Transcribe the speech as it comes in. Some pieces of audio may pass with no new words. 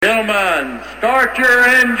Start your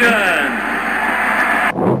engine.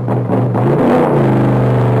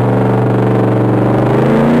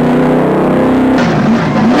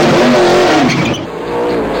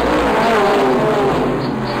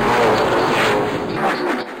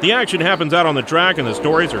 The action happens out on the track and the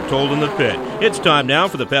stories are told in the pit. It's time now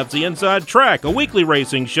for the Pepsi Inside Track, a weekly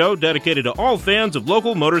racing show dedicated to all fans of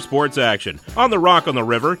local motorsports action. On the Rock on the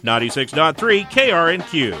River, 96.3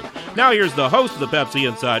 KRNQ. Now here's the host of the Pepsi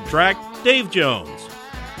Inside Track, Dave Jones.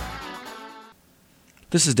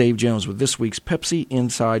 This is Dave Jones with this week's Pepsi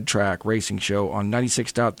Inside Track racing show on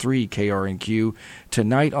 96.3 KRNQ.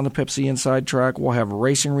 Tonight on the Pepsi Inside Track, we'll have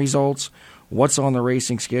racing results, what's on the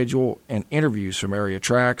racing schedule, and interviews from area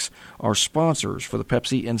tracks. Our sponsors for the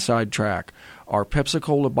Pepsi Inside Track are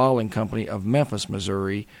Pepsi-Cola Bottling Company of Memphis,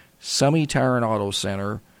 Missouri, Summey Tire and Auto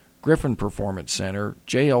Center, Griffin Performance Center,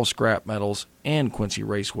 JL Scrap Metals, and Quincy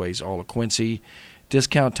Raceways, all of Quincy,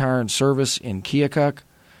 Discount Tire and Service in Keokuk,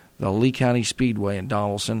 the Lee County Speedway in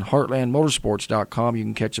Donaldson, HeartlandMotorsports.com. You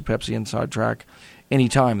can catch the Pepsi Inside Track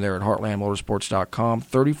anytime there at HeartlandMotorsports.com.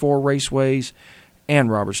 34 Raceways, and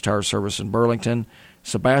Roberts Tire Service in Burlington.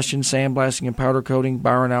 Sebastian Sandblasting and Powder Coating,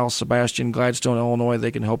 Byron Al Sebastian, Gladstone, Illinois.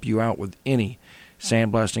 They can help you out with any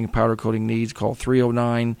sandblasting and powder coating needs. Call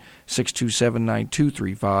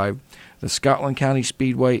 309-627-9235. The Scotland County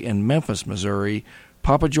Speedway in Memphis, Missouri.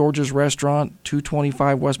 Papa George's Restaurant,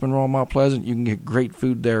 225 West Monroe, Mount Pleasant. You can get great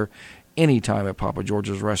food there anytime at Papa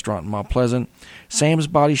George's Restaurant in Mount Pleasant. Sam's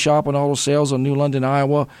Body Shop and Auto Sales in New London,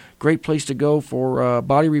 Iowa. Great place to go for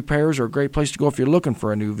body repairs, or a great place to go if you're looking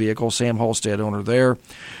for a new vehicle. Sam Halstead, owner there.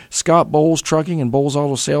 Scott Bowles Trucking and Bowles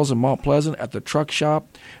Auto Sales in Mount Pleasant at the truck shop.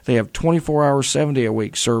 They have 24-hour,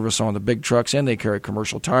 7-day-a-week service on the big trucks, and they carry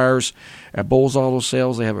commercial tires. At Bowles Auto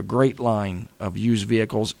Sales, they have a great line of used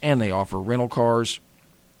vehicles, and they offer rental cars.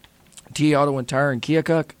 TA Auto and Tire in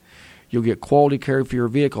Keokuk. You'll get quality care for your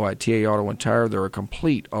vehicle at TA Auto and Tire. They're a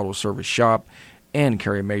complete auto service shop and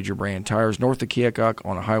carry major brand tires. North of Keokuk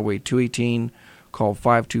on Highway 218. Call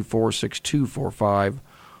 524-6245.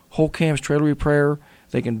 Holcamp's Trailer Repair.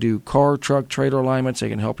 They can do car, truck, trailer alignments. They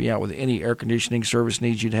can help you out with any air conditioning service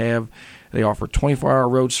needs you'd have. They offer 24-hour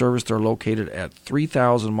road service. They're located at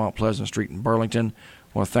 3000 Mount Pleasant Street in Burlington.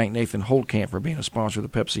 I want to thank Nathan Holtkamp for being a sponsor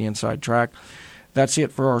of the Pepsi Inside Track. That's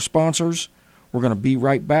it for our sponsors. We're going to be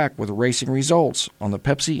right back with racing results on the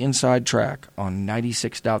Pepsi Inside Track on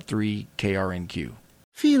 96.3 KRNQ.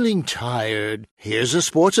 Feeling tired? Here's a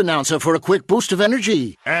sports announcer for a quick boost of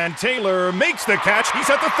energy. And Taylor makes the catch. He's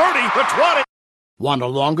at the 30, the 20. Want a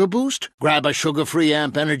longer boost? Grab a sugar-free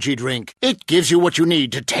Amp energy drink. It gives you what you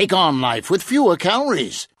need to take on life with fewer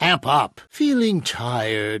calories. Amp up. Feeling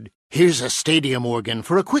tired? Here's a stadium organ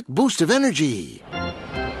for a quick boost of energy.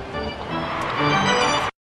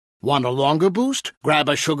 Want a longer boost? Grab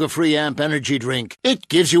a sugar-free Amp energy drink. It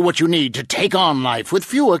gives you what you need to take on life with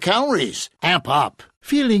fewer calories. Amp up.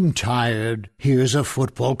 Feeling tired? Here's a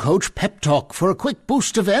football coach pep talk for a quick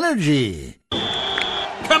boost of energy.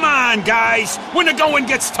 Come on, guys. When the going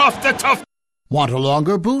gets tough, the tough. Want a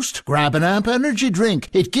longer boost? Grab an Amp energy drink.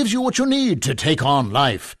 It gives you what you need to take on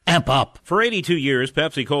life. Amp up. For 82 years,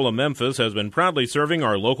 Pepsi-Cola Memphis has been proudly serving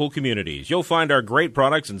our local communities. You'll find our great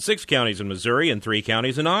products in 6 counties in Missouri and 3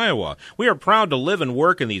 counties in Iowa. We are proud to live and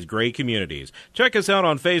work in these great communities. Check us out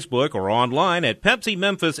on Facebook or online at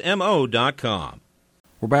PepsiMemphisMO.com.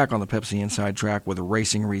 We're back on the Pepsi Inside Track with the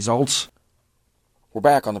racing results. We're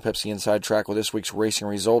back on the Pepsi Inside Track with this week's racing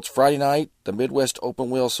results. Friday night, the Midwest Open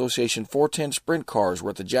Wheel Association 410 Sprint Cars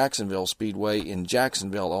were at the Jacksonville Speedway in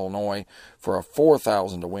Jacksonville, Illinois for a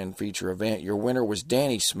 $4,000-to-win feature event. Your winner was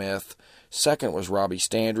Danny Smith. Second was Robbie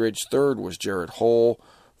Standridge. Third was Jared Hull.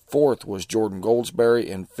 Fourth was Jordan Goldsberry.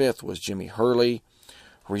 And fifth was Jimmy Hurley.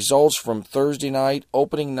 Results from Thursday night,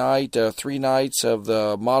 opening night, 3 nights of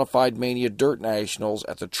the Modified Mania Dirt Nationals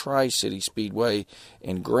at the Tri-City Speedway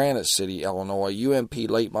in Granite City, Illinois. UMP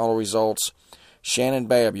late model results. Shannon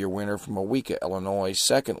Babb, your winner from Oweka, Illinois.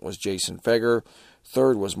 Second was Jason Feger.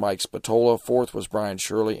 Third was Mike Spatola. Fourth was Brian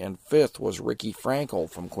Shirley. And fifth was Ricky Frankel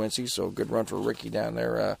from Quincy. So good run for Ricky down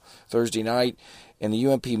there Thursday night. In the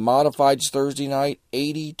UMP Modifieds Thursday night,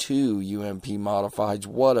 82 UMP Modifieds.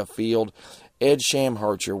 What a field. Ed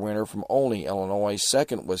Shamhart, your winner from Olney, Illinois.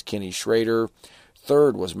 Second was Kenny Schrader.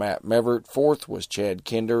 Third was Matt Mevert. Fourth was Chad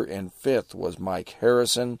Kinder. And fifth was Mike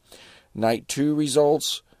Harrison. Night 2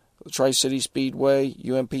 results. The Tri-City Speedway,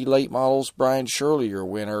 UMP Late Models. Brian Shirley, your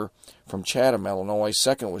winner from Chatham, Illinois.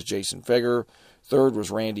 Second was Jason Feger. Third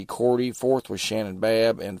was Randy Cordy. Fourth was Shannon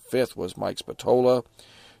Babb. And fifth was Mike Spatola.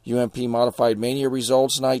 UMP Modified Mania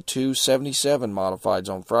results. Night 2, 77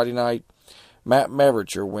 Modifieds on Friday night. Matt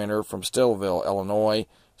Mevert, your winner from Stillville, Illinois.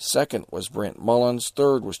 Second was Brent Mullins.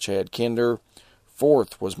 Third was Chad Kinder.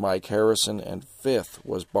 Fourth was Mike Harrison. And fifth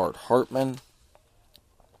was Bart Hartman.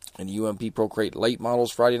 In UMP Pro Crate Late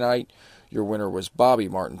Models Friday night, your winner was Bobby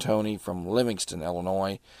Martintoni from Livingston,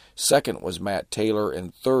 Illinois. Second was Matt Taylor,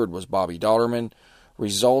 and third was Bobby Dollerman.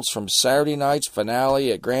 Results from Saturday night's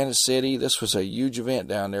finale at Granite City. This was a huge event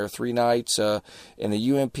down there, 3 nights. In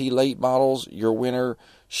the UMP Late Models, your winner,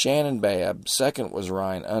 Shannon Babb. Second was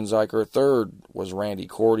Ryan Unziker. Third was Randy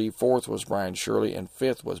Cordy. Fourth was Brian Shirley. And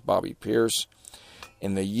fifth was Bobby Pierce.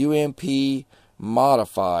 In the UMP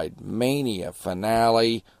Modified Mania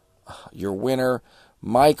finale, your winner,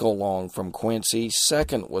 Michael Long from Quincy.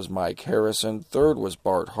 Second was Mike Harrison. Third was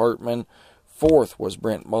Bart Hartman. Fourth was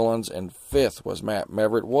Brent Mullins. And fifth was Matt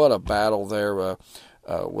Meverett. What a battle there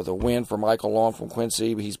with a win for Michael Long from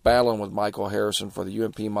Quincy. He's battling with Michael Harrison for the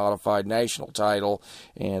UMP Modified National title.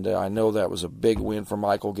 And I know that was a big win for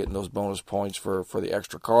Michael, getting those bonus points for the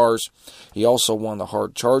extra cars. He also won the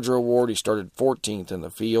Hard Charger Award. He started 14th in the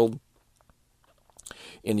field.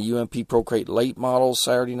 In the UMP Pro Crate Late Models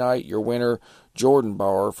Saturday night, your winner, Jordan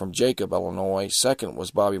Bauer from Jacob, Illinois. Second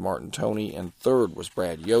was Bobby Martintoni, and third was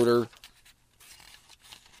Brad Yoder.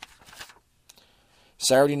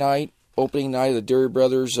 Saturday night, opening night of the Deary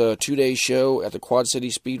Brothers 2-day show at the Quad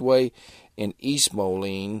City Speedway in East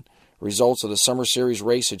Moline. Results of the Summer Series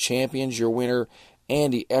Race of Champions, your winner,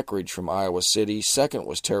 Andy Eckridge from Iowa City. Second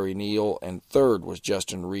was Terry Neal, and third was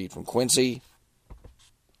Justin Reed from Quincy.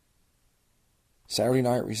 Saturday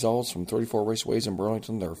night results from 34 Raceways in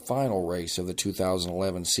Burlington, their final race of the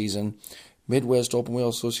 2011 season. Midwest Open Wheel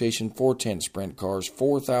Association 410 Sprint Cars,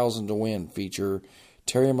 4,000 to win feature.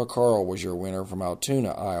 Terry McCarl was your winner from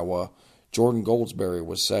Altoona, Iowa. Jordan Goldsberry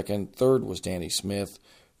was second. Third was Danny Smith.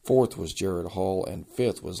 Fourth was Jared Hall. And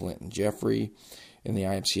fifth was Linton Jeffrey. In the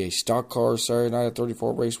IMCA Stock Cars Saturday night at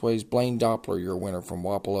 34 Raceways, Blaine Doppler, your winner from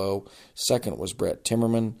Wapello. Second was Brett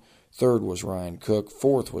Timmerman. Third was Ryan Cook.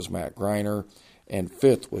 Fourth was Matt Greiner. And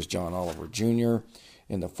fifth was John Oliver Jr.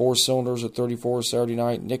 In the 4 cylinders at 34 Saturday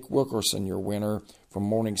night, Nick Wilkerson, your winner from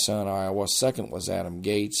Morning Sun, Iowa. Second was Adam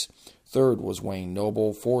Gates. Third was Wayne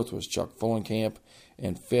Noble. Fourth was Chuck Fullenkamp.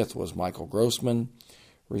 And fifth was Michael Grossman.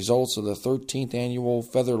 Results of the 13th Annual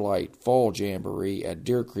Featherlight Fall Jamboree at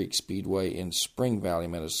Deer Creek Speedway in Spring Valley,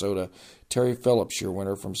 Minnesota. Terry Phillips, your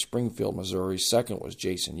winner from Springfield, Missouri. Second was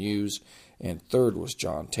Jason Hughes. And third was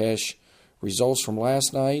John Tesh. Results from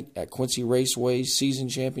last night at Quincy Raceway Season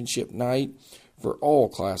Championship night for all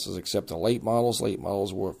classes except the late models. Late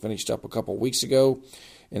models were finished up a couple weeks ago.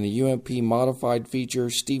 In the UMP Modified feature,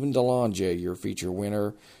 Stephen DeLonge, your feature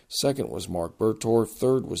winner. Second was Mark Bertorf.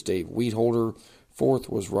 Third was Dave Wheatholder. Fourth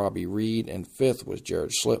was Robbie Reed. And fifth was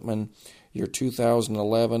Jared Schlipman. Your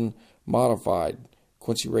 2011 Modified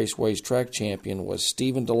Quincy Raceway's track champion was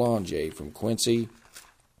Stephen DeLonge from Quincy.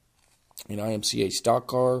 In IMCA Stock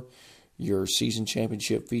Car, your season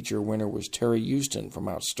championship feature winner was Terry Houston from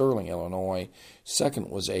Mount Sterling, Illinois. Second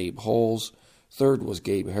was Abe Hulls. Third was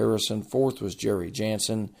Gabe Harrison. Fourth was Jerry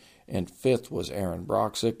Jansen. And fifth was Aaron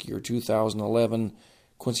Broxick. Your 2011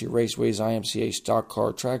 Quincy Raceway's IMCA Stock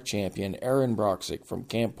Car Track Champion, Aaron Broxick from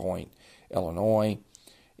Camp Point, Illinois.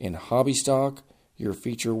 In Hobby Stock, your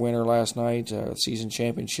feature winner last night, season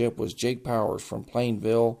championship, was Jake Powers from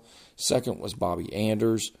Plainville. Second was Bobby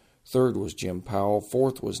Anders. Third was Jim Powell.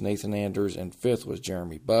 Fourth was Nathan Anders. And fifth was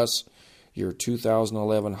Jeremy Buss. Your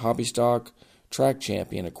 2011 Hobby Stock Track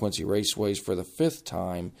Champion at Quincy Raceways for the 5th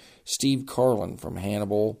time, Steve Carlin from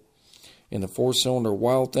Hannibal. In the 4-cylinder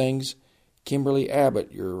Wild Things, Kimberly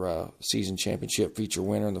Abbott, your season championship feature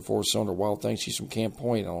winner in the 4-cylinder Wild Things. She's from Camp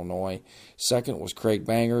Point, Illinois. Second was Craig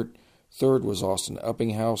Bangert. Third was Austin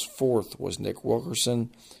Uppinghouse. Fourth was Nick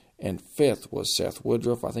Wilkerson. And fifth was Seth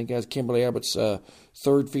Woodruff. I think that's Kimberly Abbott's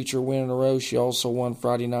third feature win in a row. She also won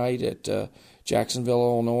Friday night at Jacksonville,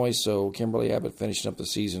 Illinois. So Kimberly Abbott finishing up the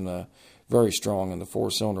season very strong in the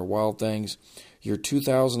 4-cylinder Wild Things. Your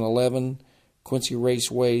 2011 Quincy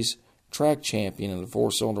Raceways track champion in the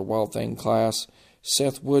 4-cylinder Wild Thing class,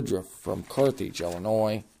 Seth Woodruff from Carthage,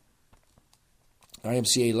 Illinois.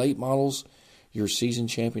 IMCA Late Models, your season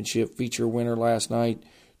championship feature winner last night,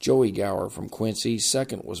 Joey Gower from Quincy.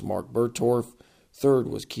 Second was Mark Bertorf. Third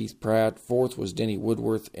was Keith Pratt. Fourth was Denny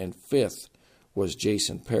Woodworth. And fifth was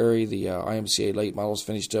Jason Perry. The IMCA Late Models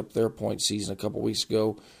finished up their point season a couple weeks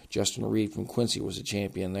ago. Justin Reed from Quincy was a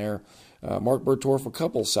champion there. Mark Bertorf a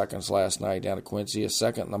couple seconds last night down at Quincy, a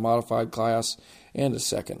second in the modified class and a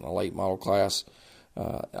second in the late model class.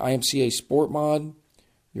 IMCA Sport Mod,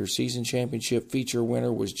 your season championship feature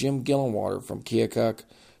winner was Jim Gillenwater from Keokuk.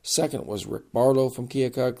 Second was Rick Barlow from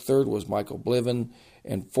Keokuk. Third was Michael Bliven.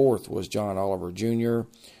 And fourth was John Oliver Jr.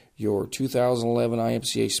 Your 2011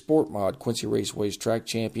 IMCA Sport Mod Quincy Raceways track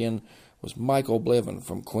champion was Michael Blevin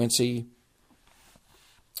from Quincy.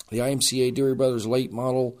 The IMCA Deary Brothers late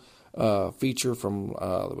model feature from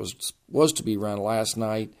was to be run last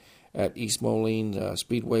night at East Moline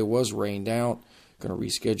Speedway was rained out. Going to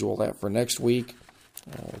reschedule that for next week.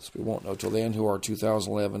 So we won't know till then who our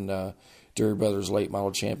 2011 Deary Brothers late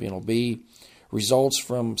model champion will be. Results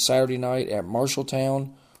from Saturday night at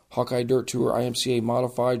Marshalltown. Hawkeye Dirt Tour IMCA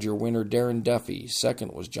Modified, your winner Darren Duffy.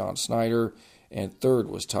 Second was John Snyder, and third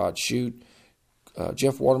was Todd Shute.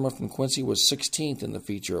 Jeff Waterman from Quincy was 16th in the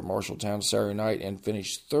feature at Marshalltown Saturday night and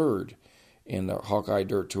finished third in the Hawkeye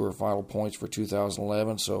Dirt Tour final points for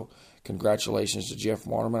 2011. So congratulations to Jeff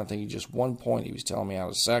Waterman. I think he just 1 point. He was telling me out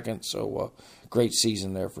of second. So great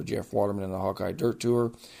season there for Jeff Waterman in the Hawkeye Dirt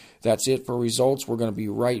Tour. That's it for results. We're going to be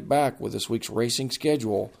right back with this week's racing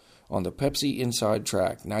schedule on the Pepsi Inside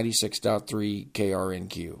Track, 96.3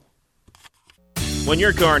 KRNQ. When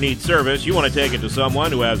your car needs service, you want to take it to someone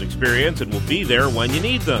who has experience and will be there when you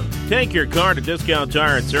need them. Take your car to Discount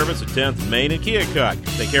Tire and Service at 10th and Main and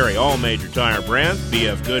Keokuk. They carry all major tire brands,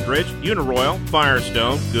 BF Goodrich, Uniroyal,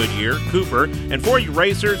 Firestone, Goodyear, Cooper, and for you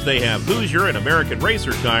racers, they have Hoosier and American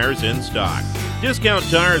Racer tires in stock. Discount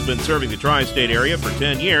Tire has been serving the tri-state area for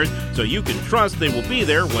 10 years, so you can trust they will be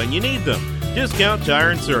there when you need them. Discount Tire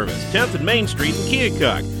and Service, 10th and Main Street in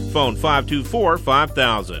Keokuk. Phone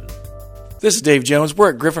 524-5000. This is Dave Jones. We're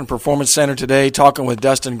at Griffin Performance Center today talking with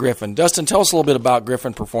Dustin Griffin. Dustin, tell us a little bit about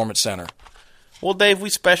Griffin Performance Center. Well, Dave, we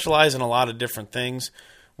specialize in a lot of different things.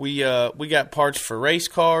 We got parts for race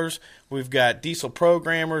cars. We've got diesel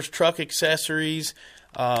programmers, truck accessories.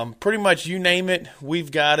 Pretty much you name it,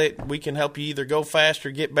 we've got it. We can help you either go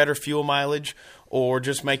faster, get better fuel mileage, or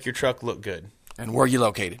just make your truck look good. And where are you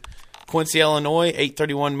located? Quincy, Illinois,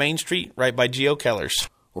 831 Main Street, right by Geo Keller's.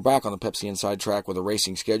 We're back on the Pepsi Inside Track with a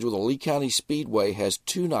racing schedule. The Lee County Speedway has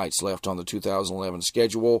 2 nights left on the 2011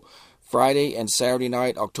 schedule. Friday and Saturday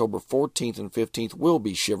night, October 14th and 15th, will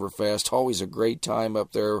be Shiverfest. Always a great time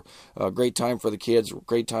up there. Great time for the kids,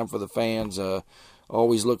 great time for the fans.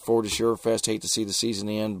 Always look forward to Shiverfest. Hate to see the season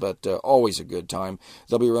end, but always a good time.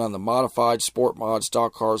 They'll be around the modified, sport mod,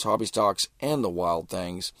 stock cars, hobby stocks, and the wild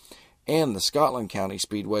things. And the Scotland County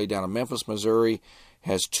Speedway down in Memphis, Missouri,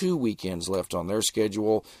 has 2 weekends left on their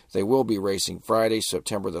schedule. They will be racing Friday,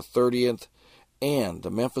 September the 30th, and the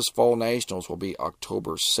Memphis Fall Nationals will be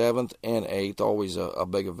October 7th and 8th. Always a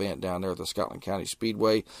big event down there at the Scotland County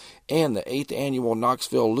Speedway. And the 8th Annual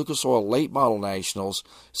Knoxville Lucas Oil Late Model Nationals,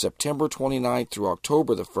 September 29th through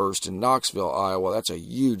October the 1st in Knoxville, Iowa. That's a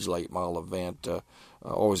huge late model event.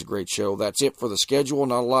 Always a great show. That's it for the schedule.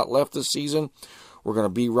 Not a lot left this season. We're going to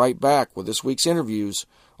be right back with this week's interviews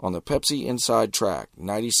on the Pepsi Inside Track,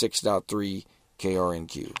 96.3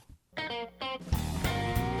 KRNQ.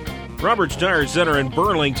 Roberts Tire Center in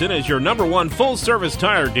Burlington is your #1 full-service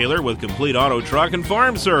tire dealer with complete auto, truck, and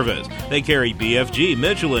farm service. They carry BFG,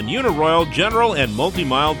 Michelin, Uniroyal, General, and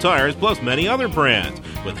Multi-Mile tires, plus many other brands.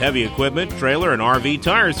 With heavy equipment, trailer, and RV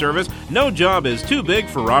tire service, no job is too big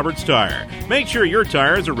for Roberts Tire. Make sure your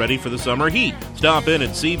tires are ready for the summer heat. Stop in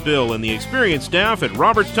and see Bill and the experienced staff at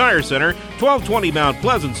Roberts Tire Center, 1220 Mount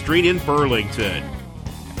Pleasant Street in Burlington.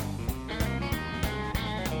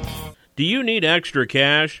 Do you need extra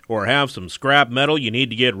cash or have some scrap metal you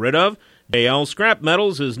need to get rid of? JL Scrap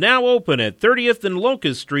Metals is now open at 30th and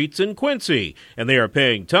Locust Streets in Quincy, and they are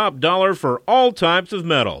paying top dollar for all types of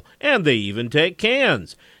metal, and they even take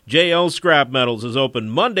cans. JL Scrap Metals is open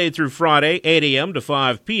Monday through Friday, 8 a.m. to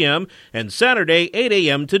 5 p.m., and Saturday, 8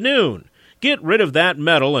 a.m. to noon. Get rid of that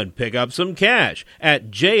metal and pick up some cash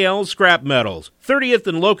at JL Scrap Metals, 30th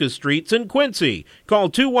and Locust Streets in Quincy. Call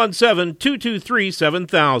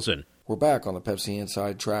 217-223-7000. We're back on the Pepsi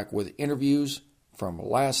Inside Track with interviews from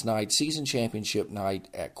last night's season championship night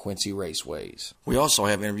at Quincy Raceways. We also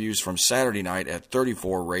have interviews from Saturday night at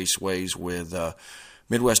 34 Raceways with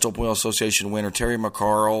Midwest Open Wheel Association winner Terry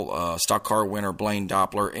McCarl, stock car winner Blaine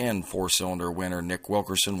Doppler, and four-cylinder winner Nick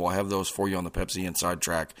Wilkerson. We'll have those for you on the Pepsi Inside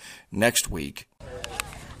Track next week.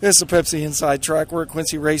 This is the Pepsi Inside Track. We're at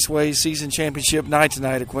Quincy Raceways season championship night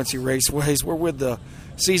tonight at Quincy Raceways. We're with the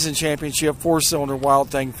season championship four-cylinder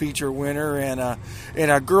Wild Thing feature winner and a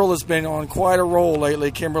girl that's been on quite a roll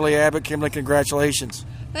lately, Kimberly Abbott. Kimberly, congratulations.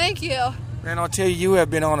 Thank you. And I'll tell you, you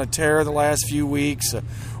have been on a tear the last few weeks.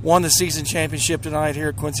 Won the season championship tonight here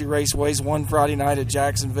at Quincy Raceways. Won Friday night at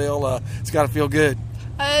Jacksonville. It's got to feel good.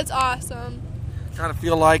 It's awesome. Kind of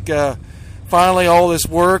feel like finally all this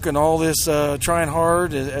work and all this trying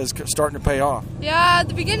hard is starting to pay off. Yeah,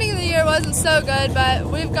 the beginning of the year wasn't so good, but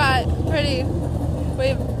we've got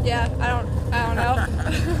I don't know.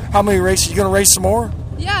 How many races? You going to race some more?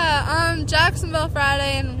 Jacksonville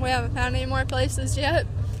Friday, and we haven't found any more places yet.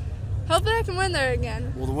 Hopefully I can win there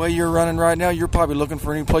again. Well, the way you're running right now, you're probably looking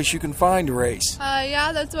for any place you can find to race.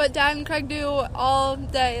 That's what Dad and Craig do all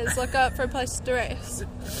day, is look up for places to race.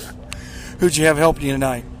 Who'd you have helping you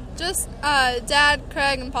tonight? Just Dad,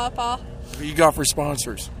 Craig, and Pawpaw. Who you got for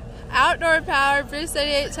sponsors? Outdoor Power, Bruce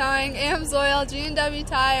 88 Towing, Ames Oil, G&W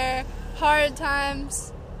Tire, Hard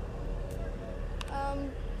Times,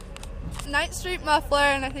 Night Street Muffler,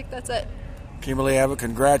 and I think that's it. Kimberly Abbott,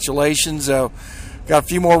 congratulations. Got a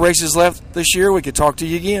few more races left this year. We could talk to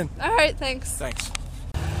you again. All right, thanks. Thanks.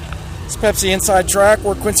 It's Pepsi Inside Track.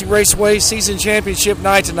 We're Quincy Raceway Season Championship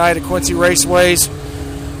night tonight at Quincy Raceways.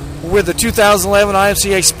 We're with the 2011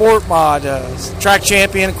 IMCA Sport Mod track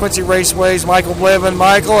champion, Quincy Raceways, Michael Blevin.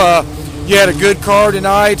 Michael, you had a good car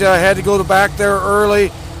tonight. Had to go to back there early,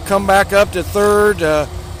 come back up to third.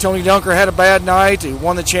 Tony Dunker had a bad night. He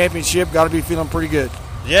won the championship. Got to be feeling pretty good.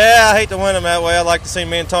 Yeah, I hate to win him that way. I'd like to see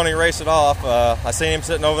me and Tony race it off. I seen him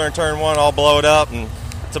sitting over there in turn one all blowed up, and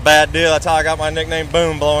it's a bad deal. That's how I got my nickname,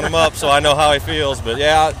 Boom, blowing him up, so I know how he feels. But,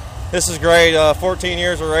 yeah, this is great. 14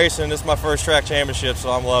 years of racing. This is my first track championship, so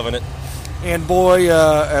I'm loving it. And, boy,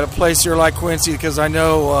 at a place here like Quincy, because I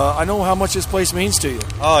know how much this place means to you.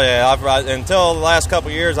 Oh, yeah. Until the last couple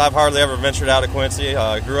of years, I've hardly ever ventured out of Quincy.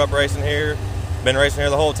 Grew up racing here. Been racing here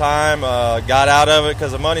the whole time. Got out of it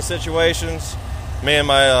because of money situations. Me and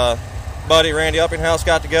my buddy Randy Uppinghouse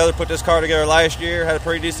got together, put this car together last year, had a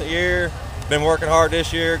pretty decent year. Been working hard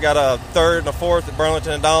this year, got a third and a fourth at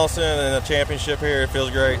Burlington and Donaldson, and a championship here. It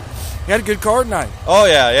feels great. You had a good car tonight. Oh,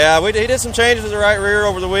 yeah. He did some changes with the right rear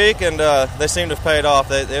over the week, and they seemed to have paid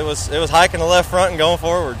off. It was hiking the left front and going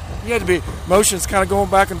forward. You had to be, motion's kind of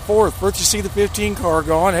going back and forth. First you see the 15 car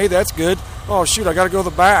going, hey, that's good. Oh, shoot, I got to go to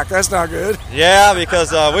the back. That's not good. Yeah,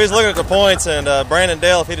 because we was looking at the points, and Brandon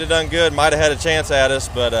Dale, if he'd have done good, might have had a chance at us.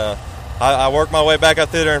 But I worked my way back up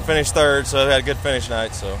through there and finished third, so I had a good finish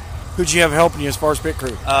night. So, who'd you have helping you as far as pit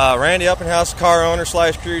crew? Randy Uppinghouse, car owner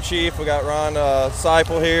 / crew chief. We got Ron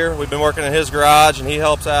Seipel here. We've been working in his garage, and he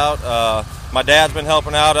helps out. My dad's been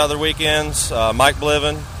helping out other weekends, Mike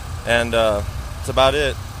Blevin, and that's about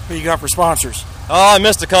it. Who you got for sponsors? Oh, I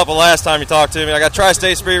missed a couple last time you talked to me. I got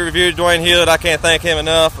Tri-State Speed Review, Dwayne Hewitt. I can't thank him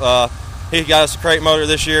enough. He got us a crate motor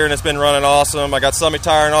this year, and it's been running awesome. I got Summit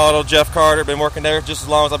Tire and Auto, Jeff Carter, been working there just as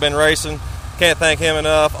long as I've been racing. Can't thank him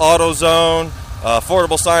enough. AutoZone,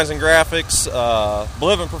 Affordable Signs and Graphics,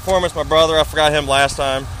 Blevin Performance, my brother, I forgot him last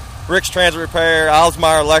time. Rick's Transit Repair,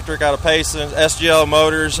 Alsmeyer Electric out of Payson, SGL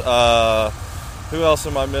Motors, who else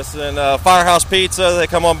am I missing? Firehouse Pizza, they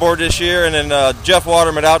come on board this year. And then Jeff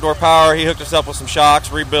Waterman at Outdoor Power, he hooked us up with some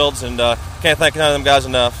shocks, rebuilds, and can't thank none of them guys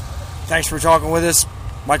enough. Thanks for talking with us.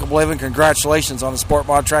 Michael Blevin, congratulations on the Sport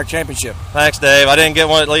Mod Track Championship. Thanks, Dave. I didn't get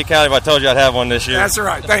one at Lee County, but I told you I'd have one this year. That's all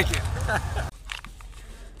right. Thank you.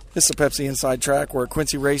 This is a Pepsi Inside Track. We're at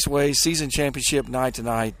Quincy Raceways, season championship night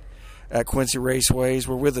tonight at Quincy Raceways.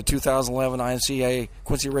 We're with the 2011 IMCA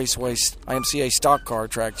Quincy Raceways IMCA Stock Car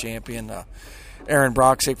Track Champion, Aaron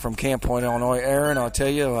Broxick from Camp Point, Illinois. Aaron, I'll tell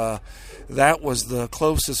you, that was the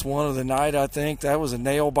closest one of the night, I think. That was a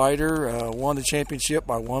nail-biter. Won the championship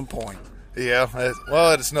by 1 point. Yeah,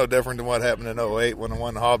 well, it's no different than what happened in 08 when I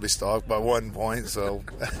won the Hobby Stock by 1 point. So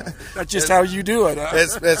that's just how you do it, huh?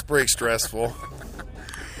 It's pretty stressful.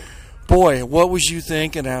 Boy, what was you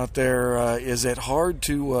thinking out there? Is it hard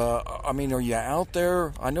to, are you out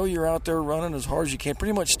there? I know you're out there running as hard as you can.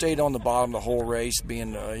 Pretty much stayed on the bottom the whole race,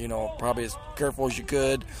 being, probably as careful as you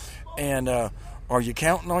could. And are you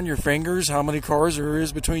counting on your fingers how many cars there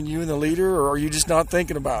is between you and the leader, or are you just not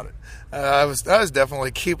thinking about it? I was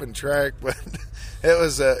definitely keeping track, but it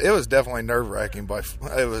was definitely nerve-wracking.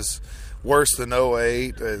 It was worse than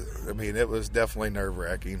 08. It was definitely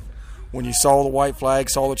nerve-wracking. When you saw the white flag,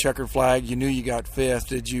 saw the checkered flag, you knew you got fifth.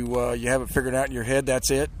 Did you have it figured out in your head?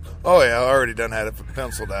 That's it? Oh yeah, I already done had it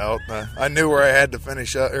penciled out. I knew where I had to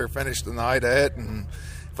finish the night at, and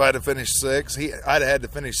if I had to finish sixth, I'd have had to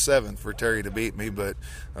finish seventh for Terry to beat me. But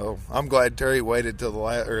I'm glad Terry waited till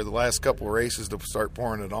the last couple of races to start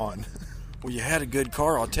pouring it on. Well, you had a good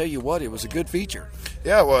car. I'll tell you what, it was a good feature.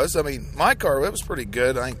 Yeah, it was. My car, it was pretty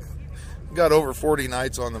good. I got over 40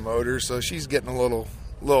 nights on the motor, so she's getting a little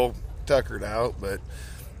tuckered out, but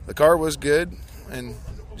the car was good, and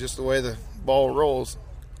just the way the ball rolls.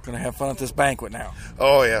 Gonna have fun at this banquet now.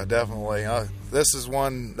 Oh yeah, definitely. This is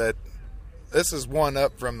one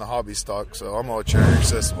up from the Hobby Stock, so I'm gonna cherish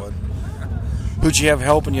this one. Who'd you have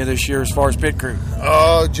helping you this year as far as pit crew?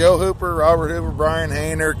 Joe Hooper, Robert Hoover, Brian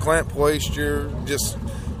Hayner, Clint Poisture, just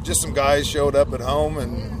some guys showed up at home,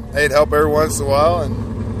 and they'd help every once in a while,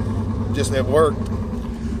 and just it worked.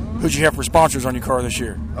 Who'd you have for sponsors on your car this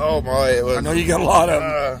year? Oh, my. It was, I know you got a lot of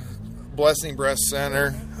them. Blessing Breast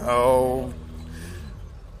Center.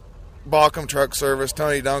 Baucom Truck Service,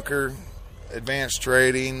 Tony Dunker, Advanced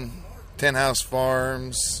Trading, Tin House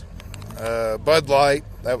Farms, Bud Light.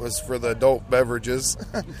 That was for the adult beverages.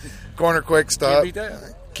 Corner Quick Stop.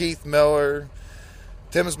 Keith Miller,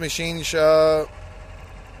 Tim's Machine Shop.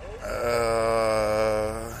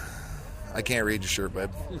 I can't read your shirt,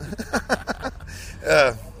 babe.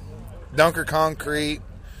 Dunker Concrete.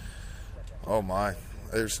 Oh my,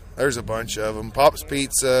 there's a bunch of them. Pop's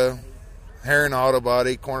Pizza, Heron Auto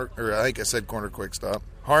Body, Corner Quick Stop.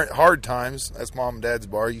 Hard Times. That's Mom and Dad's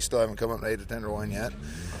bar. You still haven't come up to 8 to Tenderloin yet.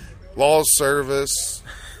 Law's Service,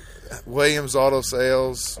 Williams Auto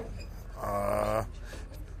Sales.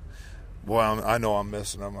 Well, I know I'm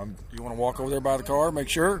missing them. You want to walk over there by the car, make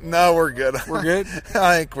sure? No, we're good. We're good?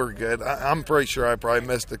 I think we're good. I'm pretty sure I probably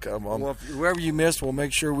missed a couple of them. Well, whoever you missed, we'll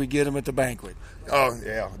make sure we get them at the banquet. Oh,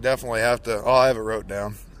 yeah, definitely have to. I'll have it wrote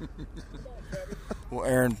down. Well,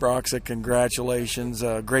 Aaron Broxick, congratulations.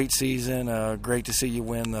 Great season. Great to see you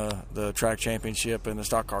win the track championship in the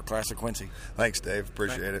Stock Car Classic Quincy. Thanks, Dave.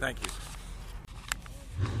 Appreciate it. Thank you.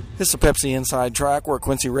 This is the Pepsi Inside Track. We're at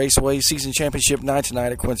Quincy Raceway. Season championship night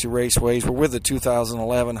tonight at Quincy Raceways. We're with the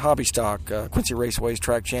 2011 Hobby Stock Quincy Raceways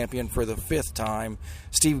track champion for the 5th time,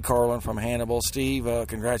 Steve Carlin from Hannibal. Steve,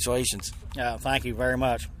 congratulations. Thank you very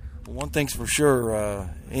much. Well, one thing's for sure,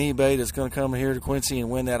 anybody that's going to come here to Quincy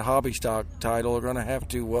and win that Hobby Stock title are going to have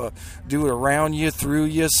to do it around you, through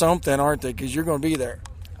you, something, aren't they? Because you're going to be there.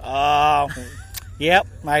 Yep,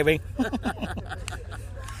 maybe.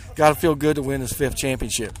 Got to feel good to win his 5th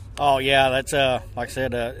championship. Oh, yeah, that's, like I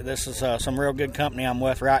said, this is some real good company I'm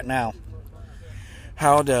with right now.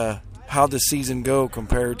 How'd the season go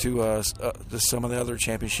compared to some of the other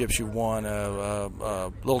championships you won?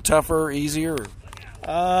 A little tougher, easier?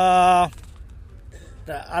 I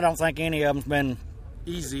don't think any of them's been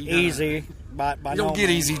easy. By you don't get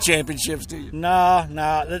easy championships, do you? No.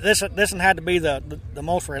 This one had to be the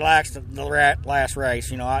most relaxed of the last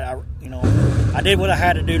race. I did what I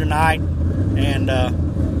had to do tonight, and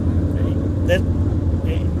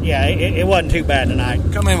it wasn't too bad tonight.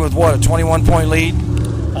 Come in with what, a 21-point lead?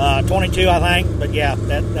 22, I think. But yeah,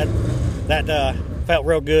 that felt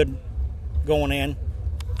real good going in.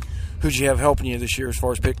 Who'd you have helping you this year as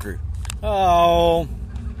far as pit crew? Oh,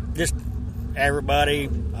 just everybody.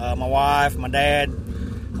 My wife, my dad,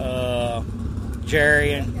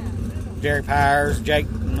 Jerry Powers, Jake,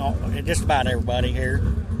 just about everybody here.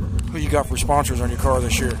 Who you got for sponsors on your car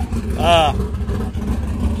this year? Tim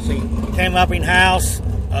Uppinghouse,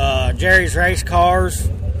 Jerry's Race Cars,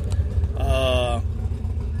 my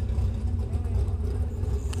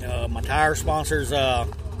tire sponsors,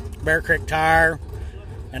 Bear Creek Tire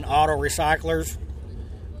and Auto Recyclers,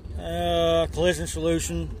 Collision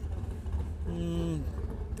Solution.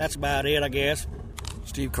 That's about it, I guess.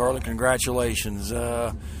 Steve Carlin, congratulations.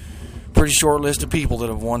 Pretty short list of people that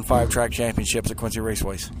have won 5 track championships at Quincy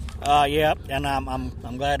Raceways. Yep, and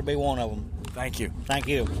I'm glad to be one of them. Thank you. Thank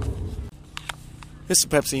you. This is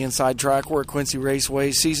the Pepsi Inside Track. We're at Quincy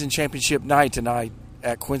Raceways. Season championship night tonight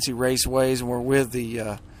at Quincy Raceways, and we're with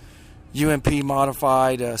the UMP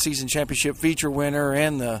Modified Season Championship feature winner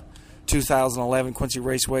and the 2011 Quincy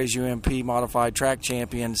Raceways UMP Modified Track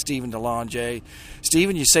Champion, Stephen DeLonge.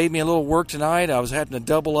 Stephen, you saved me a little work tonight. I was having to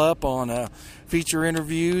double up on feature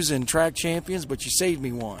interviews and track champions, but you saved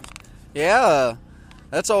me one. Yeah,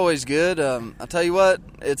 that's always good. I'll tell you what,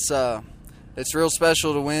 it's real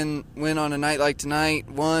special to win on a night like tonight.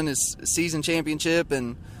 One is a season championship,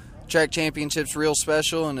 and track championship's real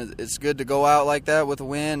special, and it's good to go out like that with a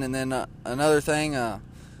win. And then another thing,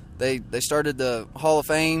 they started the Hall of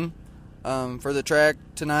Fame for the track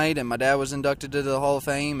tonight, and my dad was inducted to the Hall of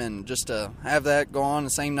Fame, and just to have that go on the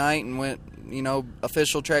same night and win,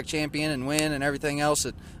 official track champion and win and everything else,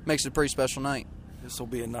 it makes it a pretty special night. This will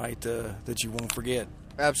be a night that you won't forget.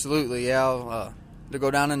 Absolutely, yeah. To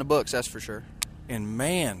go down in the books, that's for sure. And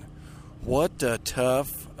man, what a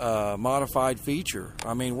tough modified feature.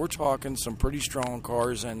 I mean, we're talking some pretty strong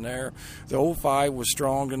cars in there. The 05 was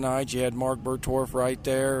strong tonight. You had Mark Bertorff right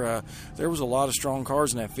there. There was a lot of strong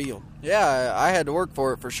cars in that field. Yeah, I had to work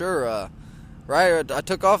for it for sure. I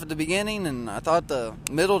took off at the beginning, and I thought the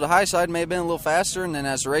middle to high side may have been a little faster, and then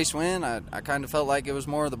as the race went, I kind of felt like it was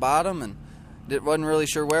more of the bottom, and wasn't really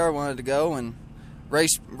sure where I wanted to go, and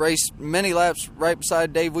raced many laps right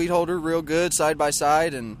beside Dave Weedholder, real good, side by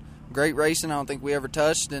side, and great racing. I don't think we ever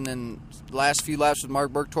touched. And then the last few laps with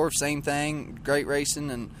Mark Bertorff, same thing, great racing,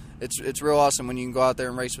 and it's real awesome when you can go out there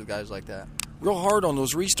and race with guys like that. real hard on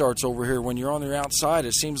those restarts over here when you're on the outside.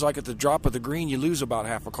 It seems like at the drop of the green you lose about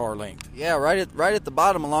half a car length. Yeah, right at the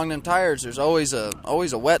bottom along them tires, there's always a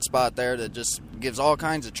wet spot there that just gives all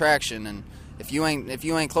kinds of traction. And if you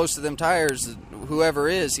ain't close to them tires, whoever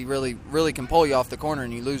is, he really can pull you off the corner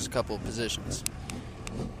and you lose a couple of positions.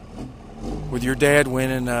 With your dad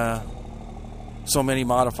winning so many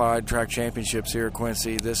modified track championships here at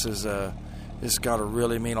Quincy, this got to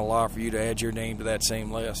really mean a lot for you to add your name to that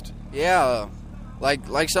same list. Yeah,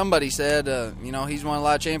 like somebody said, he's won a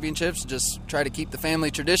lot of championships. Just try to keep the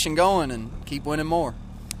family tradition going and keep winning more.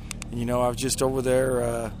 I was just over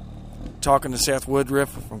there talking to Seth Woodruff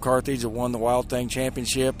from Carthage that won the Wild Thing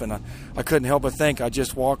Championship, and I couldn't help but think I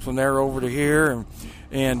just walked from there over to here,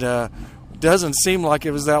 and doesn't seem like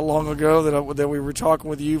it was that long ago that we were talking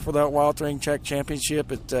with you for that Wild Thing Track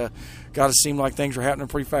Championship. It got to seem like things are happening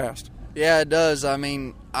pretty fast. Yeah, it does. I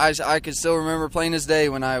mean, I could still remember plain as day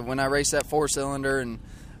when I raced that 4-cylinder, and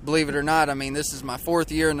believe it or not, I mean, this is my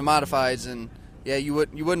 4th year in the modifieds, and yeah, you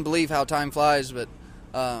wouldn't believe how time flies, but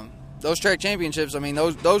those track championships, I mean,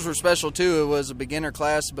 those were special too. It was a beginner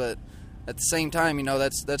class, but at the same time,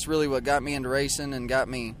 that's really what got me into racing and got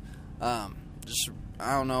me just,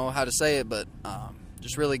 I don't know how to say it, but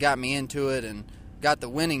just really got me into it and got the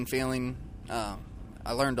winning feeling.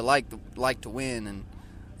 I learned to like to win,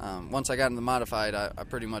 and once I got in the modified, I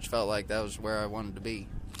pretty much felt like that was where I wanted to be.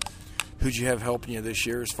 Who'd you have helping you this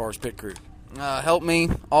year as far as pit crew? Helped me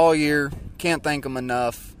all year. Can't thank them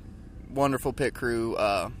enough. Wonderful pit crew.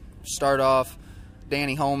 Start off,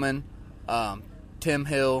 Danny Holman, Tim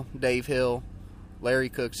Hill, Dave Hill, Larry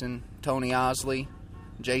Cookson, Tony Osley,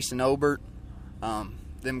 Jason Obert.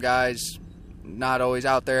 Them guys not always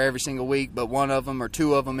out there every single week, but one of them or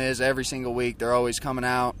two of them is every single week. They're always coming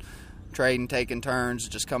out, trading, taking turns,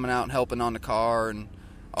 just coming out and helping on the car, and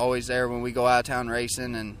always there when we go out of town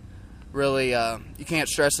racing. And really, you can't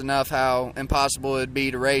stress enough how impossible it'd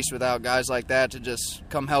be to race without guys like that to just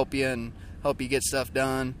come help you and help you get stuff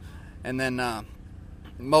done. And then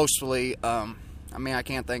mostly, I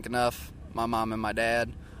can't thank enough my mom and my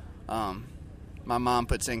dad. My mom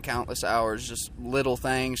puts in countless hours, just little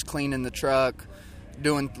things, cleaning the truck,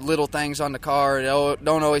 doing little things on the car. It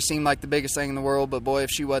don't always seem like the biggest thing in the world, but boy, if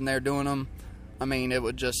she wasn't there doing them, I mean, it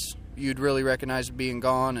would just, you'd really recognize it being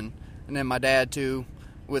gone. And then my dad too,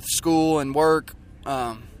 with school and work,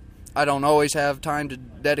 I don't always have time to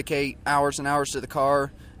dedicate hours and hours to the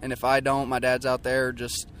car. And if I don't, my dad's out there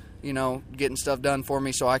just, getting stuff done for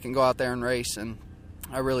me so I can go out there and race. And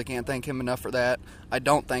I really can't thank him enough for that. I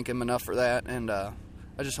don't thank him enough for that. And I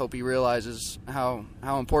just hope he realizes how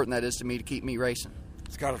important that is to me to keep me racing.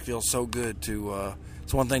 It's got to feel so good to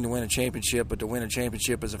it's one thing to win a championship, but to win a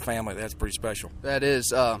championship as a family, that's pretty special. That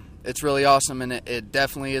is. It's really awesome, and it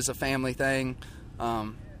definitely is a family thing.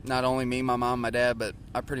 Not only me, my mom, my dad, but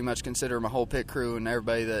I pretty much consider my whole pit crew and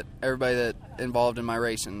everybody that involved in my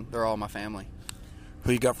racing, they're all my family.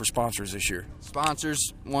 Who you got for sponsors this year?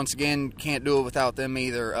 Sponsors, once again, can't do it without them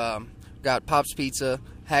either. Got Pop's Pizza,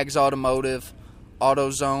 Hags Automotive,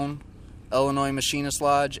 AutoZone, Illinois Machinist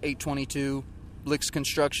Lodge, 822, Blix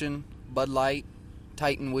Construction, Bud Light,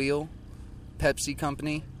 Titan Wheel, Pepsi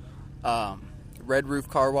Company, Red Roof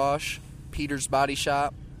Car Wash, Peter's Body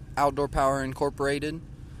Shop, Outdoor Power Incorporated,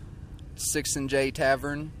 6 & J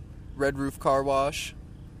Tavern, Red Roof Car Wash,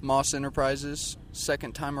 Moss Enterprises,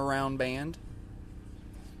 Second Time Around Band.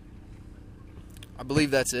 I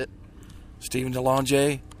believe that's it. Stephen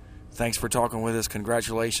DeLonge, thanks for talking with us.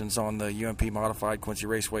 Congratulations on the UMP Modified Quincy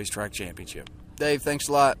Raceways Track Championship. Dave, thanks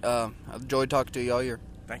a lot. I've enjoyed talking to you all year.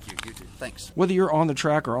 Thank you. You too. Thanks. Whether you're on the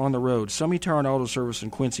track or on the road, Summey Tire and Auto Service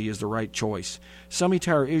in Quincy is the right choice. Summey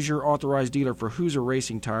Tire is your authorized dealer for Hoosier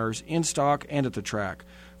Racing tires in stock and at the track.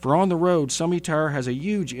 For on the road, Summey Tire has a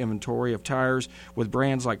huge inventory of tires with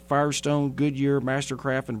brands like Firestone, Goodyear,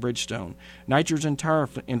 Mastercraft, and Bridgestone. Nitrogen tire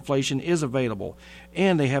inflation is available,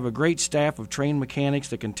 and they have a great staff of trained mechanics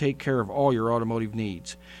that can take care of all your automotive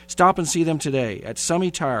needs. Stop and see them today at Summey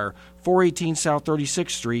Tire, 418 South 36th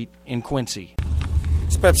Street in Quincy.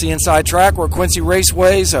 It's Pepsi Inside Track. We're at Quincy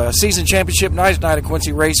Raceways, season championship night tonight at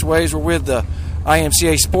Quincy Raceways. We're with the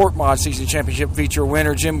IMCA Sport Mod Season Championship feature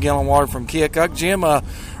winner, Jim Gillenwater from Keokuk. Jim,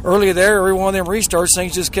 earlier there, every one of them restarts,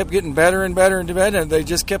 things just kept getting better and better and better, and they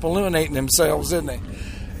just kept illuminating themselves, didn't they?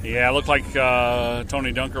 Yeah, it looked like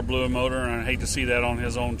Tony Dunker blew a motor, and I hate to see that on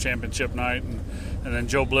his own championship night. And then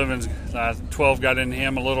Joe Blivens, 12 got into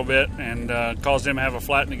him a little bit and caused him to have a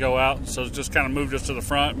flat to go out, so it just kind of moved us to the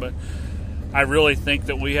front. But I really think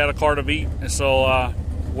that we had a car to beat, and so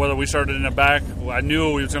whether we started in the back, I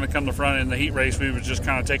knew we was going to come to the front in the heat race. We was just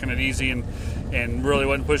kind of taking it easy and really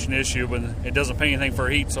wasn't pushing the issue, but it doesn't pay anything for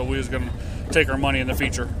heat, so we was going to take our money in the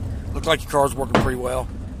feature. Looked like your car's working pretty well.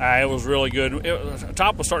 It was really good.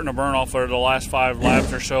 Top was starting to burn off for the last 5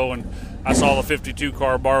 laps or so, and I saw the 52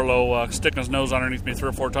 car Barlow sticking his nose underneath me 3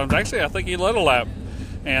 or 4 times. Actually, I think he led a lap,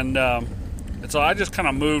 and so I just kind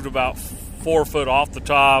of moved about 4 foot off the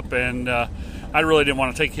top, and I really didn't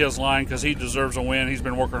want to take his line because he deserves a win. He's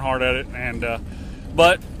been working hard at it, and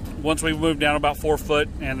but once we moved down about 4 foot,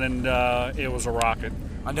 and then it was a rocket.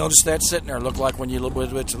 I noticed that sitting there. It looked like when you went a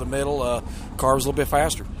little bit to the middle, car was a little bit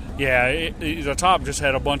faster. Yeah, the top just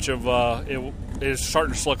had a bunch of it is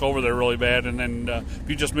starting to slick over there really bad, and then if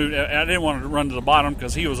you just moved, I didn't want to run to the bottom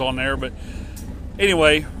because he was on there, but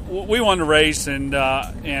anyway, we won the race, and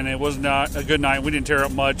it was not a good night. We didn't tear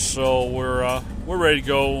up much, so we're ready to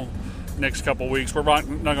go next couple of weeks. We're not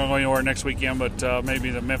going to go anywhere next weekend, but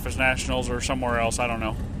maybe the Memphis Nationals or somewhere else. I don't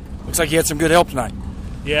know. Looks like you had some good help tonight.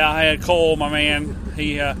 Yeah, I had Cole, my man.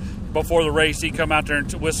 He before the race, he come out there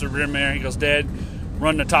and whispered in there. He goes, "Dad,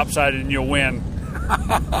 run the top side and you'll win."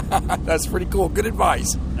 That's pretty cool. Good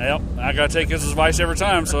advice. Yep, I got to take his advice every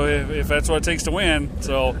time. So if that's what it takes to win,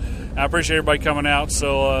 so I appreciate everybody coming out.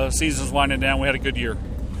 So season's winding down. We had a good year.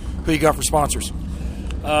 Who you got for sponsors?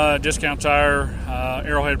 Discount Tire,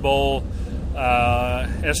 Arrowhead Bowl,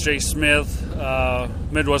 S.J. Smith,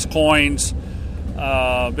 Midwest Coins,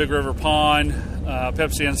 Big River Pond,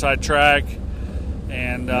 Pepsi Inside Track,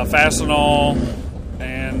 and Fastenal,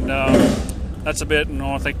 and that's a bit. And I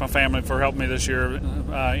want to thank my family for helping me this year,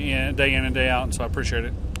 day in and day out, and so I appreciate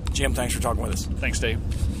it. Jim, thanks for talking with us. Thanks, Dave.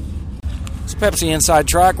 It's Pepsi Inside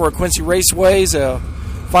Track. We're at Quincy Raceways,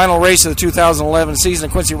 final race of the 2011 season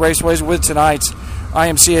at Quincy Raceways with tonight's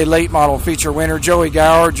IMCA late model feature winner, Joey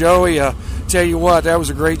Gower. Joey, tell you what, that was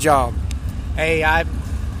a great job. Hey, I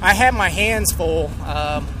had my hands full.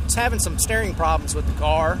 Was having some steering problems with the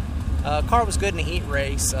car. Car was good in the heat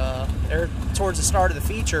race. There towards the start of the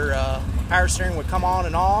feature, power steering would come on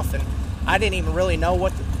and off, and I didn't even really know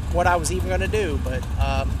what I was even going to do. But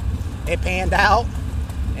it panned out,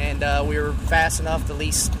 and we were fast enough to at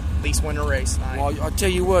least win the race tonight. Well, I'll tell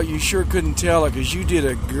you what, you sure couldn't tell it because you did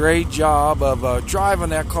a great job of driving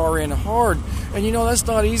that car in hard. And, you know, that's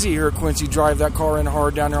not easy here at Quincy, drive that car in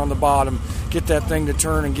hard down there on the bottom, get that thing to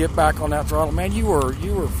turn and get back on that throttle. Man, you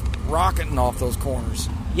were rocketing off those corners.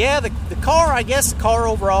 Yeah, the car, I guess the car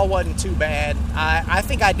overall wasn't too bad. I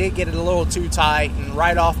think I did get it a little too tight, and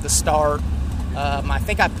right off the start, I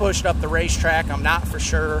think I pushed up the racetrack. I'm not for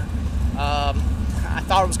sure. I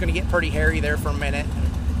thought it was going to get pretty hairy there for a minute.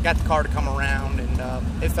 Got the car to come around,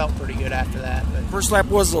 and it felt pretty good after that. But first lap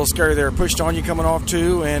was a little scary there. Pushed on you coming off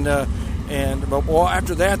too, but well,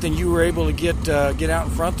 after that, then you were able to get out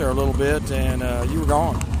in front there a little bit, and you were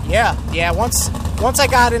gone. Yeah. Once I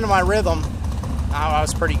got into my rhythm, I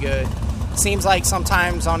was pretty good. Seems like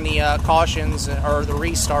sometimes on the cautions or the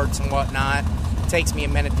restarts and whatnot, it takes me a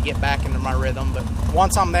minute to get back into my rhythm. But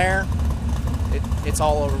once I'm there, it's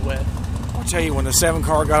all over with. I'll tell you, when the 7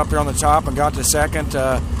 car got up there on the top and got to second,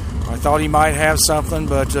 I thought he might have something,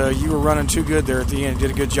 but you were running too good there at the end.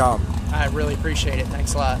 Did a good job. I really appreciate it.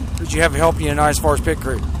 Thanks a lot. Did you have help you tonight as far as pit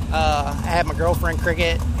crew? I had my girlfriend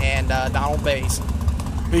Cricket and Donald Bays.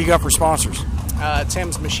 Who you got for sponsors?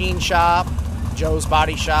 Tim's Machine Shop, Joe's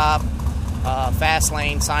Body Shop, Fast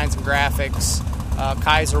Lane Signs and Graphics,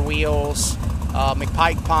 Kaiser Wheels,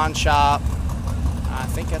 McPike Pawn Shop. I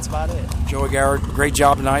think that's about it. Joey Gower, great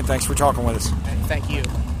job tonight. Thanks for talking with us. Thank you.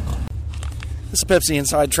 This is Pepsi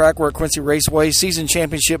Inside Track. We're at Quincy Raceway. Season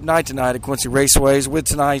championship night tonight at Quincy Raceways with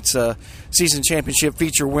tonight's season championship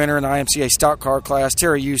feature winner in the IMCA stock car class,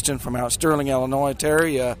 Terry Houston from out Sterling, Illinois.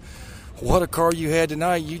 Terry, what a car you had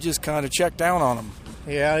tonight. You just kind of checked down on him.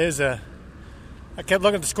 Yeah, it is. I kept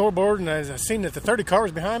looking at the scoreboard, and I seen that the 30 car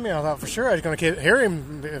was behind me. I thought for sure I was going to hear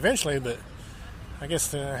him eventually, but I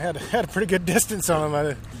guess I had a pretty good distance on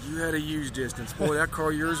him. You had a huge distance. Boy, that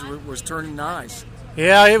car of yours was turning nice.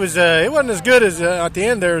 Yeah, it was. It wasn't as good as at the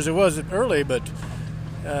end there as it was early, but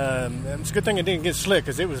it's a good thing it didn't get slick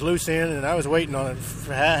because it was loose end, and I was waiting on it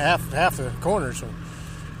for half the corner. So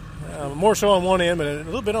more so on one end, but a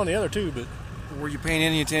little bit on the other too. But were you paying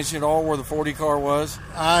any attention at all where the 40 car was?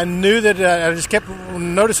 I knew that. I just kept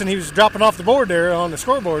noticing he was dropping off the board there on the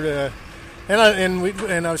scoreboard. And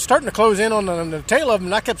I was starting to close in on the tail of him,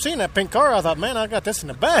 and I kept seeing that pink car. I thought, man, I got this in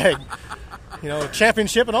the bag.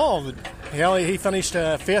 Championship and all. But he finished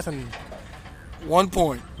fifth and 1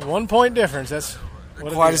 point. 1 point difference. That's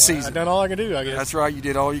quite a season. I've done all I could do, I guess. That's right. You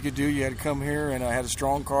did all you could do. You had to come here, and I had a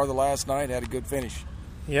strong car the last night. Had a good finish.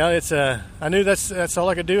 Yeah, it's. I knew that's all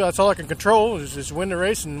I could do. That's all I can control is just win the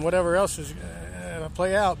race and whatever else is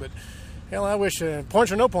play out. But Hell, I wish,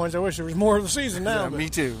 points or no points, I wish there was more of the season now. Yeah, me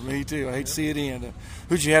too. I hate to see it end.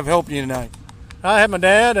 Who'd you have helping you tonight? I had my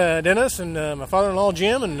dad, Dennis, and my father-in-law,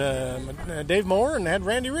 Jim, and Dave Moore, and I had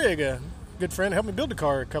Randy Rigg, a good friend, helped me build the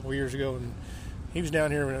car a couple of years ago, and he was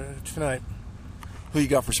down here tonight. Who you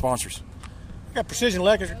got for sponsors? I got Precision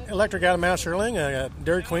Electric out of Mount Sterling. I got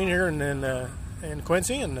Dairy Queen here in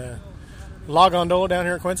Quincy, and La Gondola down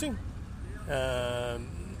here in Quincy.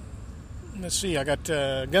 Let's see, I got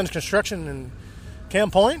Guns Construction in Cam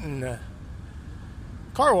Point, and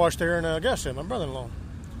Car Wash there in Augusta, my brother-in-law.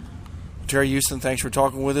 Terry Houston, thanks for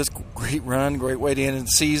talking with us. Great run, great way to end the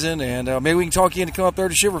season, and maybe we can talk you into come up there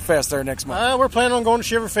to Shiverfest there next month. We're planning on going to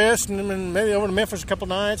Shiverfest and maybe over to Memphis a couple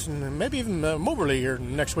nights, and maybe even Moberly here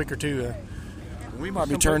next week or two. We might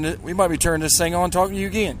be turning this thing on, talking to you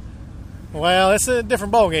again. Well, it's a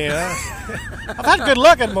different ballgame. I've had good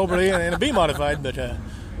luck at Moberly and a B modified, but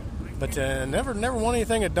never won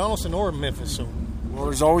anything at Donaldson or Memphis. So, well,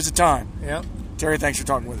 there's always a time. Yeah. Terry, thanks for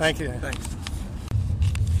talking with us. Thank you. Thanks.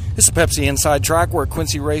 This is Pepsi Inside Track. We're at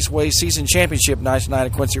Quincy Raceway Season Championship night tonight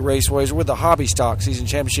at Quincy Raceways. We're with the Hobby Stock Season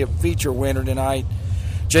Championship feature winner tonight,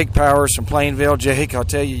 Jake Powers from Plainville. Jake, I'll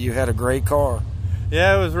tell you had a great car.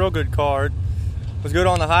 Yeah, it was a real good car. It was good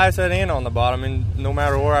on the high set and on the bottom. I mean, no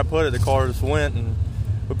matter where I put it, the car just went. And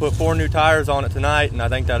we put 4 new tires on it tonight, and I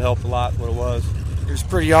think that helped a lot what it was. It was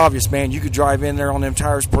pretty obvious, man. You could drive in there on them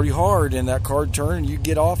tires pretty hard, and that car turn, and you'd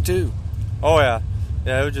get off too. Oh, yeah.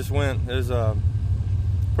 Yeah, it just went. It was a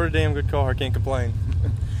pretty damn good car. I can't complain.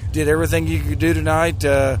 Did everything you could do tonight,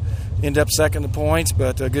 end up second the points,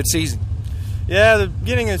 but a good season. Yeah, the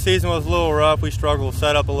beginning of the season was a little rough. We struggled to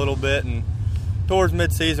set up a little bit, and towards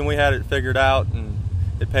mid-season we had it figured out, and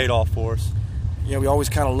it paid off for us. Yeah, we always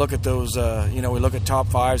kind of look at those, we look at top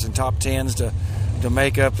 5s and top 10s to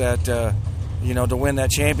make up that, to win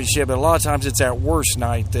that championship. But a lot of times it's that worst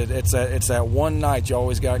night. It's that one night you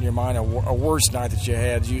always got in your mind, a worst night that you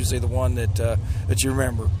had, is usually the one that you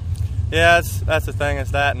remember. Yeah, that's the thing.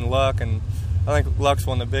 It's that and luck, and I think luck's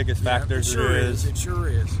one of the biggest factors there is. It sure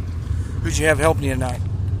is. Who'd you have helping you tonight?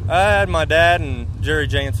 I had my dad and Jerry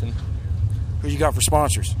Jansen. Who you got for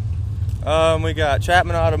sponsors? We got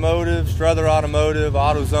Chapman Automotive, Struther Automotive,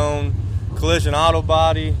 AutoZone, Collision Auto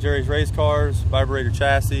Body, Jerry's Race Cars, Vibrator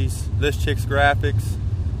Chassis, This Chick's Graphics.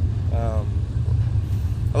 I'd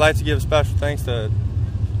like to give special thanks to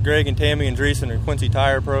Greg and Tammy and Dreesen and Quincy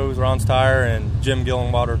Tire Pros, Ron's Tire, and Jim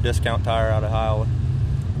Gillenwater Discount Tire out of Iowa.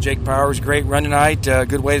 Jake Powers, great run tonight.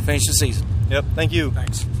 Good way to finish the season. Yep, thank you.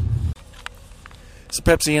 Thanks. It's the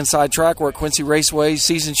Pepsi Inside Track. We're at Quincy Raceways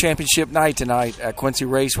Season Championship night tonight at Quincy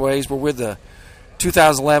Raceways. We're with the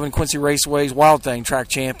 2011 Quincy Raceways Wild Thing track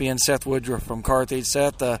champion, Seth Woodruff from Carthage.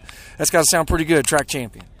 Seth, that's got to sound pretty good, track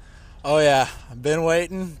champion. Oh, yeah. Been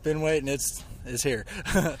waiting. It's here.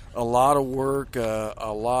 A lot of work,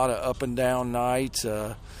 a lot of up and down nights.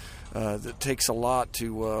 It takes a lot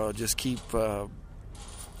to just keep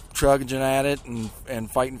trudging at it and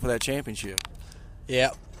fighting for that championship.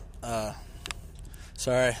 Yep.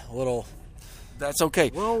 Sorry, a little. That's okay.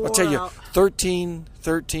 I'll tell you, 13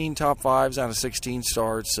 top 5s out of 16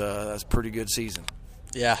 starts. That's a pretty good season.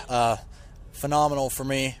 Yeah, phenomenal for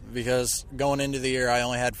me because going into the year I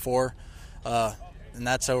only had 4, and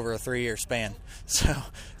that's over a 3-year span. So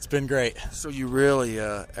it's been great. So you really,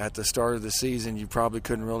 at the start of the season, you probably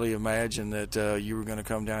couldn't really imagine that you were going to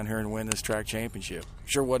come down here and win this track championship.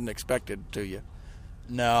 Sure wasn't expected to you.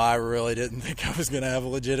 No, I really didn't think I was going to have a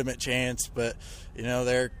legitimate chance, but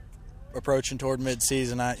they're approaching toward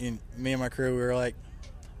mid-season. Me and my crew, we were like,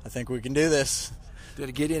 I think we can do this. Did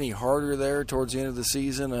it get any harder there towards the end of the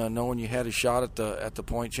season, knowing you had a shot at the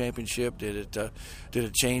point championship? Did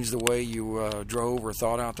it change the way you drove or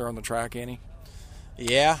thought out there on the track any?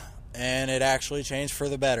 Yeah, and it actually changed for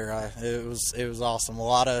the better. It was awesome. A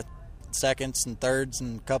lot of seconds and thirds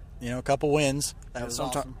and a couple wins. That was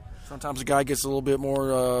awesome. Sometimes a guy gets a little bit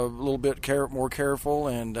more careful,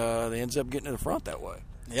 and they ends up getting to the front that way.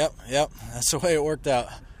 Yep. That's the way it worked out.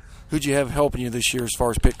 Who'd you have helping you this year as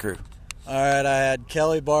far as pit crew? All right, I had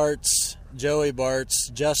Kelly Bartz, Joey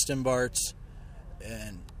Bartz, Justin Bartz,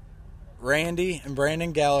 and Randy and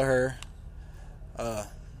Brandon Gallagher.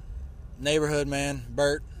 Neighborhood man,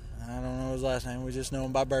 Bert. I don't know his last name. We just know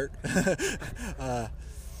him by Bert.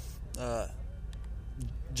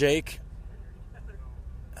 Jake.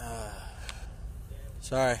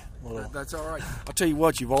 Sorry. That's all right. I'll tell you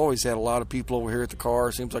what, you've always had a lot of people over here at the car.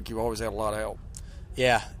 It seems like you've always had a lot of help.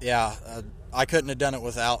 Yeah. I couldn't have done it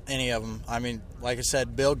without any of them. I mean, like I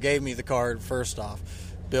said, Bill gave me the card first off,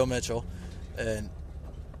 Bill Mitchell, and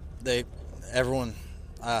everyone.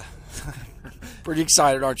 Pretty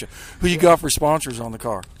excited, aren't you? Who you got for sponsors on the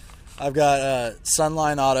car? I've got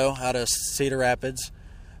Sunline Auto out of Cedar Rapids,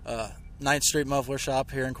 9th Street Muffler Shop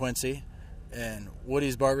here in Quincy, and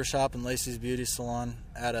Woody's Barbershop and Lacey's Beauty Salon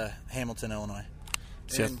out of Hamilton, Illinois.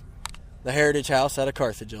 And the Heritage House out of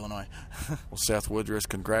Carthage, Illinois. Well, Seth Woodruss,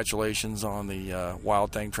 congratulations on the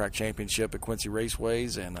Wild Thing Track Championship at Quincy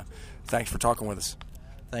Raceways, and thanks for talking with us.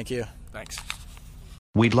 Thank you. Thanks.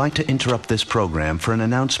 We'd like to interrupt this program for an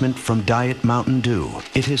announcement from Diet Mountain Dew.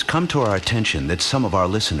 It has come to our attention that some of our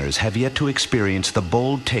listeners have yet to experience the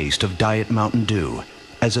bold taste of Diet Mountain Dew.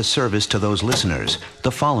 As a service to those listeners,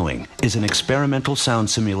 the following is an experimental sound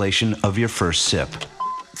simulation of your first sip.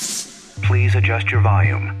 Please adjust your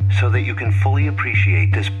volume so that you can fully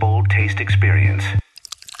appreciate this bold taste experience.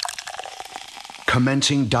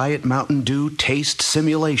 Commencing Diet Mountain Dew taste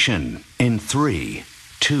simulation in 3,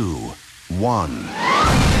 2, 1.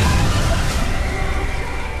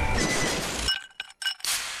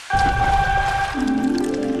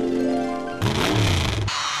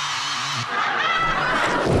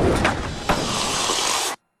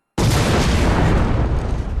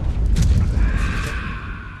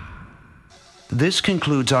 This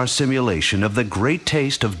concludes our simulation of the great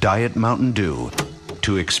taste of Diet Mountain Dew.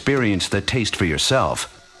 To experience the taste for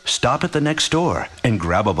yourself, stop at the next store and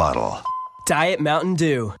grab a bottle. Diet Mountain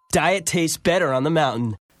Dew. Diet tastes better on the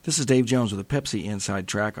mountain. This is Dave Jones with the Pepsi Inside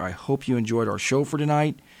Track. I hope you enjoyed our show for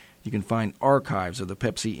tonight. You can find archives of the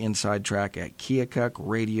Pepsi Inside Track at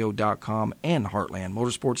KeokukRadio.com and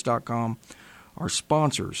HeartlandMotorsports.com. Our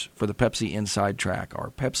sponsors for the Pepsi Inside Track are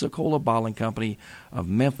Pepsi-Cola Bottling Company of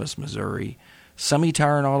Memphis, Missouri, Semi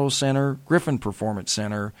Tire and Auto Center, Griffin Performance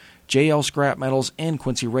Center, JL Scrap Metals, and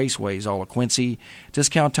Quincy Raceways, all of Quincy,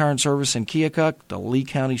 Discount Tire and Service in Keokuk, the Lee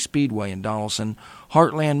County Speedway in Donaldson,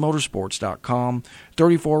 HeartlandMotorsports.com,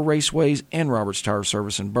 34 Raceways, and Roberts Tire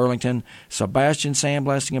Service in Burlington, Sebastian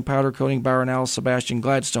Sandblasting and Powder Coating, Byron Allis, Sebastian,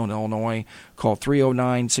 Gladstone, Illinois. Call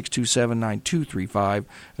 309-627-9235,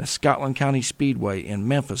 the Scotland County Speedway in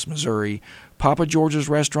Memphis, Missouri. Papa George's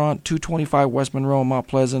Restaurant, 225 West Monroe, Mount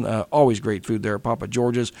Pleasant. Always great food there at Papa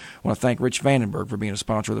George's. I want to thank Rich Vandenberg for being a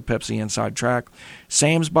sponsor of the Pepsi Inside Track.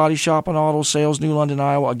 Sam's Body Shop and Auto Sales, New London,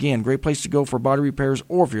 Iowa. Again, great place to go for body repairs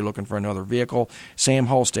or if you're looking for another vehicle. Sam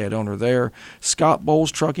Halstead, owner there. Scott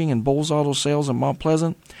Bowles Trucking and Bowles Auto Sales in Mount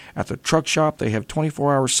Pleasant. At the truck shop, they have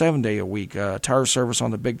 24 hours, 7 day a week tire service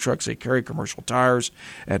on the big trucks. They carry commercial tires.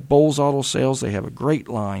 At Bowles Auto Sales, they have a great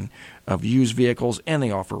line of used vehicles, and they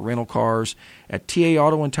offer rental cars. At TA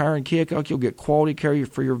Auto and Tire in Keokuk, you'll get quality care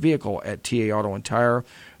for your vehicle at TA Auto and Tire.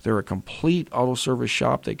 They're a complete auto service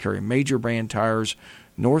shop. They carry major brand tires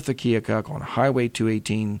north of Keokuk on Highway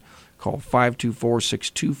 218. Call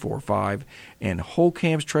 524-6245. And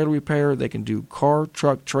Holcamp's Trailer Repair, they can do car,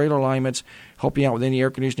 truck, trailer alignments, help you out with any air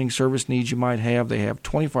conditioning service needs you might have. They have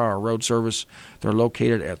 24-hour road service. They're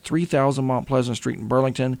located at 3000 Mount Pleasant Street in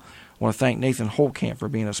Burlington. I want to thank Nathan Holcamp for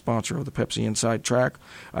being a sponsor of the Pepsi Inside Track.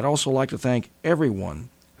 I'd also like to thank everyone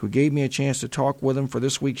who gave me a chance to talk with him for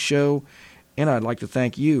this week's show, and I'd like to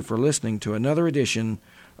thank you for listening to another edition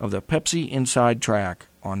of the Pepsi Inside Track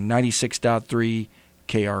on 96.3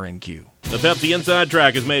 KRNQ. The Pepsi Inside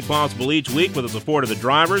Track is made possible each week with the support of the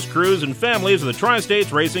drivers, crews, and families of the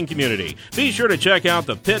Tri-States racing community. Be sure to check out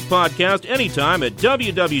the Pit Podcast anytime at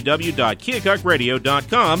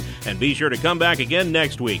www.keokukradio.com, and be sure to come back again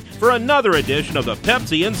next week for another edition of the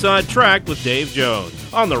Pepsi Inside Track with Dave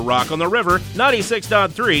Jones on the Rock on the River,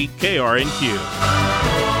 96.3 KRNQ.